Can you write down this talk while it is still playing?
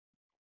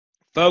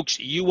Folks,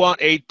 you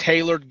want a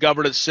tailored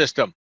governance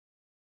system.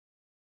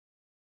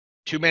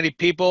 Too many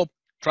people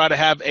try to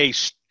have a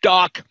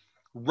stock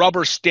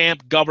rubber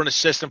stamp governance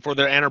system for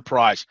their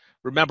enterprise.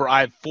 Remember,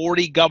 I have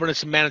 40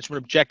 governance and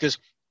management objectives.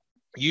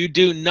 You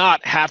do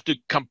not have to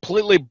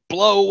completely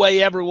blow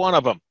away every one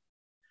of them.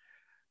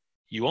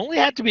 You only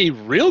have to be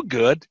real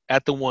good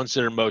at the ones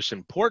that are most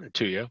important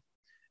to you,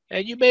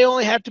 and you may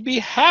only have to be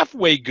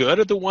halfway good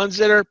at the ones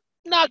that are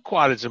not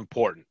quite as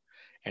important.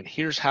 And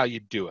here's how you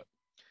do it.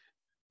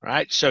 All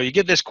right, so you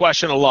get this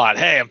question a lot.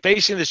 Hey, I'm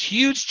facing this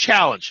huge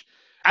challenge.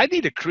 I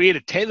need to create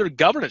a tailored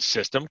governance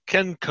system.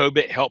 Can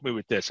COBIT help me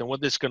with this? And what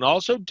this can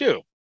also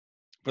do,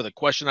 for the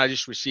question I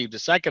just received a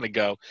second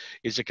ago,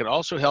 is it can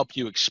also help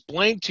you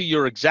explain to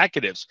your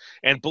executives,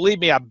 and believe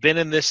me, I've been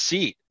in this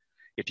seat.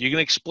 If you can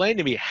explain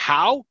to me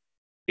how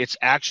it's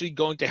actually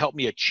going to help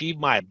me achieve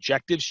my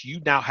objectives, you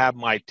now have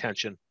my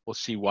attention. We'll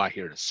see why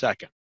here in a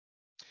second.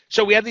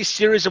 So we have these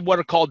series of what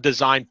are called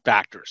design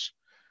factors,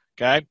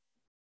 okay?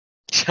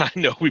 I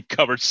know we've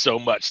covered so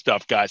much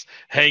stuff, guys.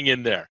 Hang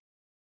in there.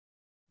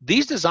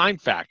 These design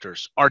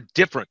factors are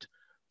different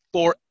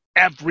for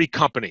every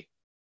company.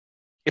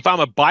 If I'm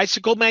a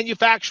bicycle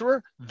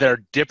manufacturer,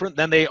 they're different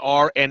than they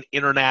are an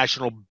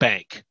international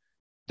bank.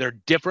 They're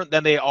different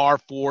than they are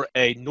for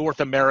a North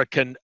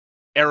American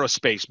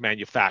aerospace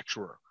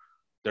manufacturer.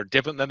 They're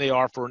different than they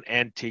are for an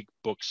antique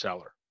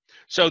bookseller.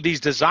 So these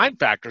design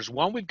factors,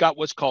 one, we've got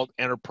what's called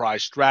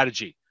enterprise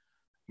strategy.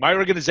 My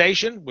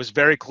organization was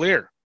very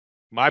clear.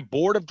 My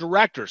board of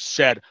directors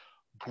said,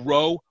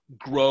 grow,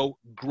 grow,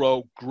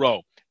 grow,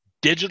 grow.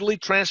 Digitally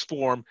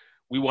transform.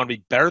 We want to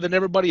be better than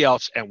everybody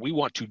else, and we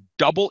want to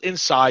double in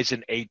size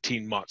in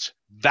 18 months.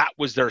 That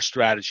was their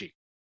strategy.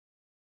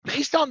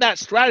 Based on that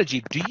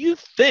strategy, do you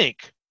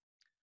think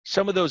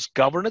some of those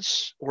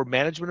governance or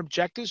management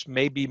objectives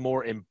may be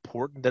more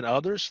important than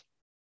others?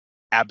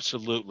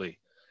 Absolutely.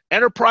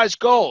 Enterprise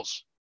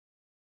goals.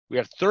 We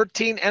have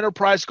 13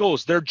 enterprise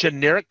goals. They're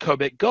generic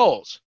COBIT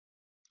goals.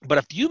 But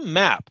if you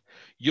map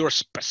your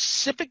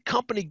specific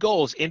company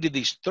goals into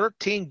these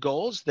 13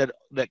 goals that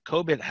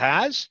COBIT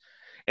has,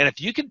 and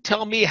if you can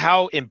tell me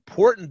how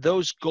important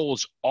those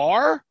goals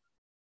are,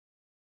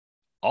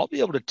 I'll be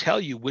able to tell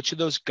you which of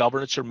those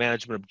governance or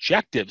management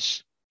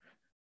objectives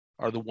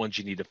are the ones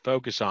you need to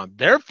focus on.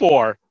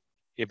 Therefore,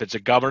 if it's a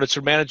governance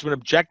or management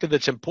objective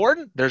that's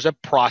important, there's a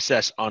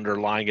process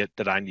underlying it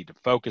that I need to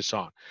focus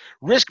on.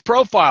 Risk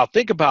profile,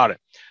 think about it.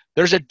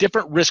 There's a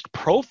different risk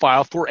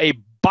profile for a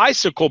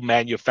bicycle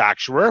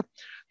manufacturer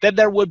than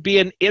there would be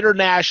an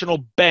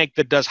international bank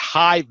that does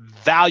high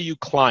value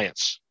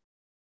clients.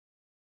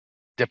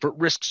 Different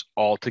risks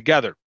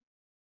altogether.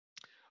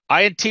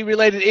 INT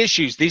related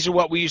issues, these are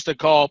what we used to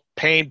call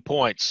pain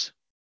points.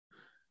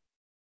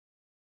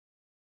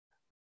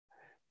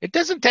 It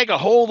doesn't take a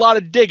whole lot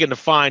of digging to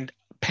find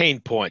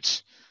pain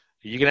points.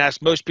 You can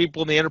ask most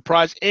people in the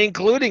enterprise,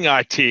 including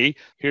IT.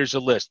 Here's a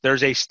list.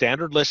 There's a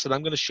standard list that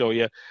I'm going to show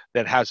you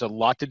that has a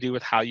lot to do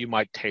with how you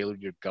might tailor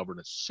your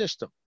governance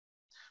system.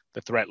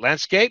 The threat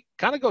landscape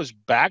kind of goes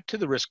back to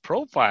the risk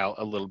profile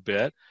a little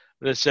bit,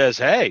 but it says,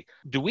 hey,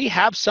 do we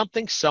have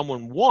something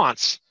someone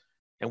wants,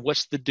 and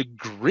what's the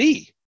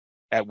degree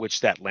at which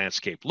that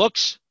landscape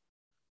looks?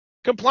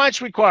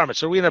 Compliance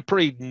requirements. Are we in a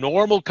pretty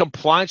normal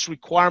compliance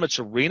requirements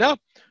arena,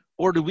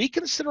 or do we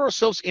consider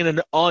ourselves in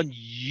an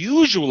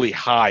unusually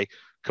high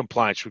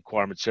compliance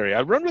requirements area?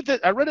 I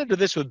run into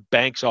this with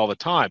banks all the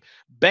time.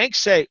 Banks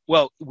say,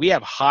 well, we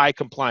have high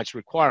compliance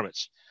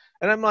requirements.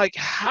 And I'm like,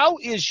 how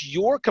is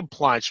your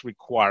compliance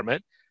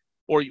requirement,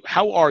 or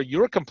how are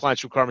your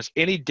compliance requirements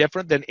any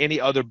different than any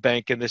other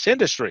bank in this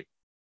industry?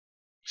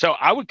 So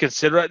I would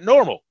consider it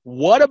normal.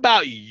 What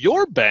about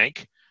your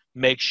bank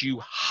makes you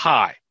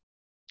high?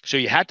 So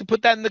you have to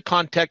put that in the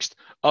context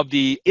of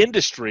the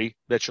industry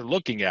that you're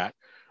looking at.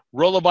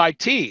 Role of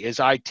IT.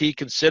 Is IT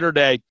considered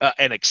an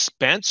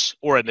expense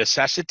or a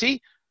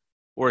necessity,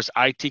 or is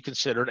IT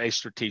considered a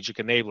strategic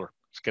enabler?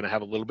 It's going to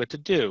have a little bit to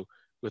do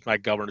with my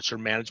governance or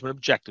management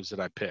objectives that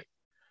I pick.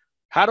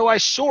 How do I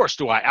source?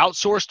 Do I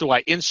outsource? Do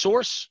I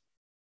insource?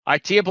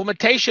 IT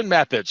implementation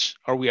methods.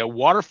 Are we a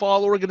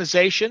waterfall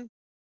organization?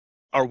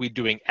 Are we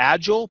doing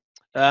agile?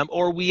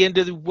 Or are we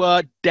into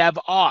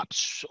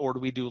DevOps? Or do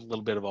we do a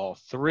little bit of all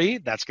three?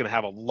 That's going to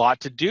have a lot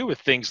to do with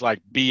things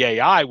like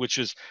BAI, which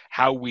is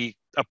how we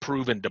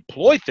approve and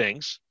deploy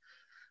things.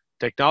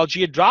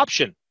 Technology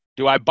adoption.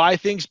 Do I buy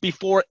things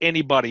before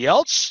anybody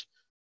else,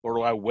 or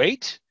do I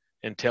wait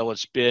until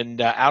it's been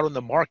out on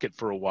the market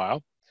for a while?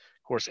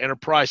 Of course,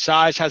 enterprise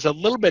size has a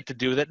little bit to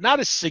do with it. Not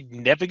as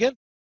significant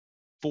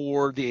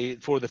for the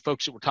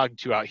folks that we're talking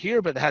to out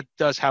here, but that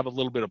does have a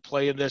little bit of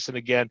play in this. And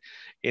again,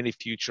 any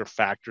future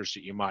factors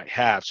that you might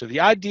have. So the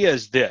idea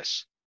is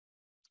this.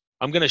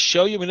 I'm going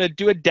to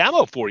do a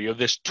demo for you of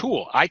this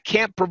tool. I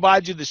can't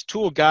provide you this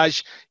tool,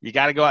 guys. You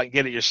got to go out and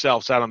get it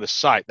yourselves out on the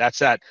site. That's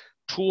that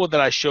tool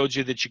that I showed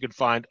you that you can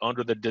find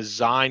under the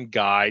design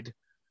guide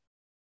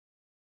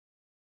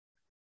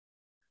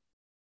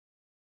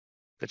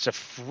It's a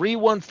free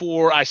one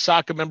for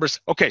ISACA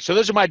members. Okay, so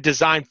those are my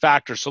design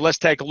factors. So let's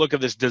take a look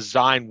at this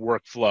design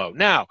workflow.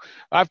 Now,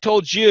 I've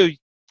told you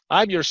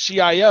I'm your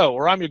CIO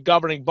or I'm your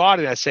governing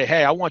body, and I say,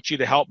 hey, I want you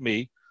to help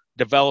me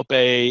develop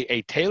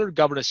a tailored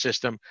governance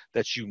system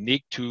that's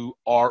unique to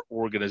our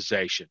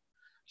organization.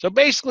 So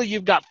basically,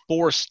 you've got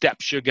 4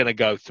 steps you're going to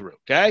go through,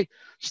 okay?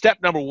 Step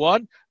number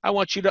 1, I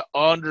want you to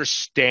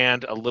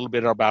understand a little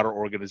bit about our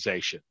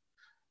organization.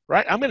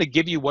 Right? I'm going to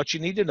give you what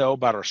you need to know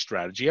about our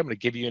strategy. I'm going to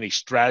give you any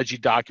strategy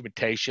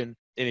documentation,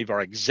 any of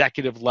our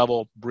executive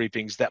level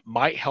briefings that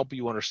might help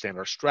you understand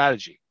our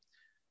strategy.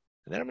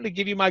 And then I'm going to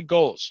give you my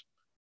goals.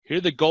 Here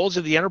are the goals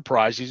of the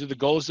enterprise. These are the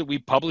goals that we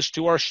published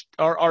to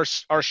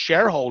our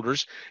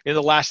shareholders in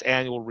the last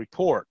annual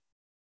report.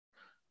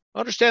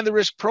 Understand the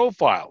risk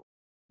profile.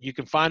 You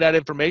can find out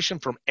information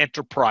from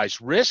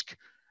enterprise risk,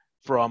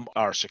 from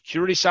our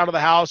security side of the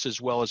house, as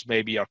well as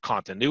maybe our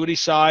continuity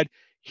side.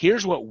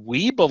 Here's what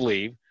we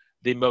believe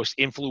the most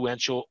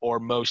influential or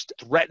most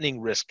threatening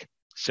risk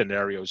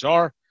scenarios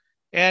are.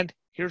 And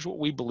here's what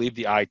we believe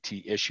the IT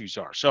issues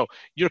are. So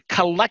you're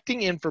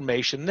collecting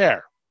information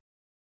there.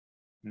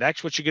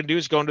 Next, what you're going to do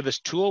is go into this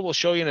tool we'll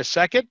show you in a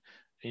second,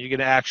 and you're going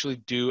to actually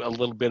do a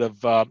little bit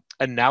of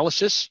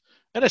analysis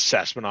and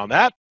assessment on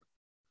that.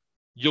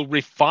 You'll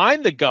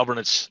refine the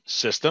governance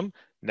system.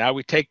 Now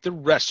we take the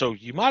rest. So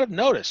you might have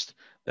noticed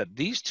that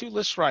these 2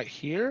 lists right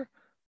here,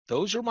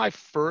 those are my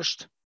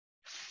first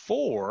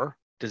 4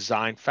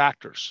 design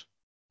factors.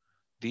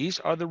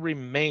 These are the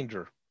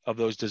remainder of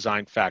those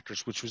design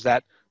factors, which was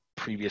that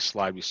previous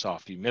slide we saw a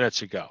few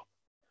minutes ago.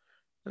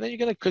 And then you're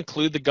going to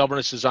conclude the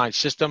governance design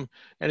system.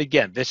 And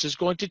again, this is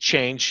going to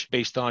change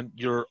based on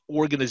your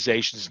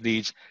organization's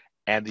needs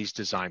and these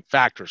design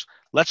factors.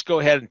 Let's go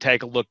ahead and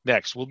take a look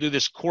next. We'll do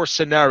this course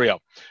scenario,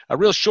 a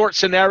real short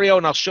scenario,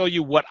 and I'll show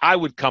you what I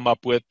would come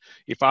up with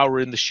if I were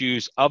in the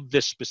shoes of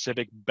this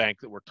specific bank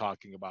that we're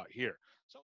talking about here.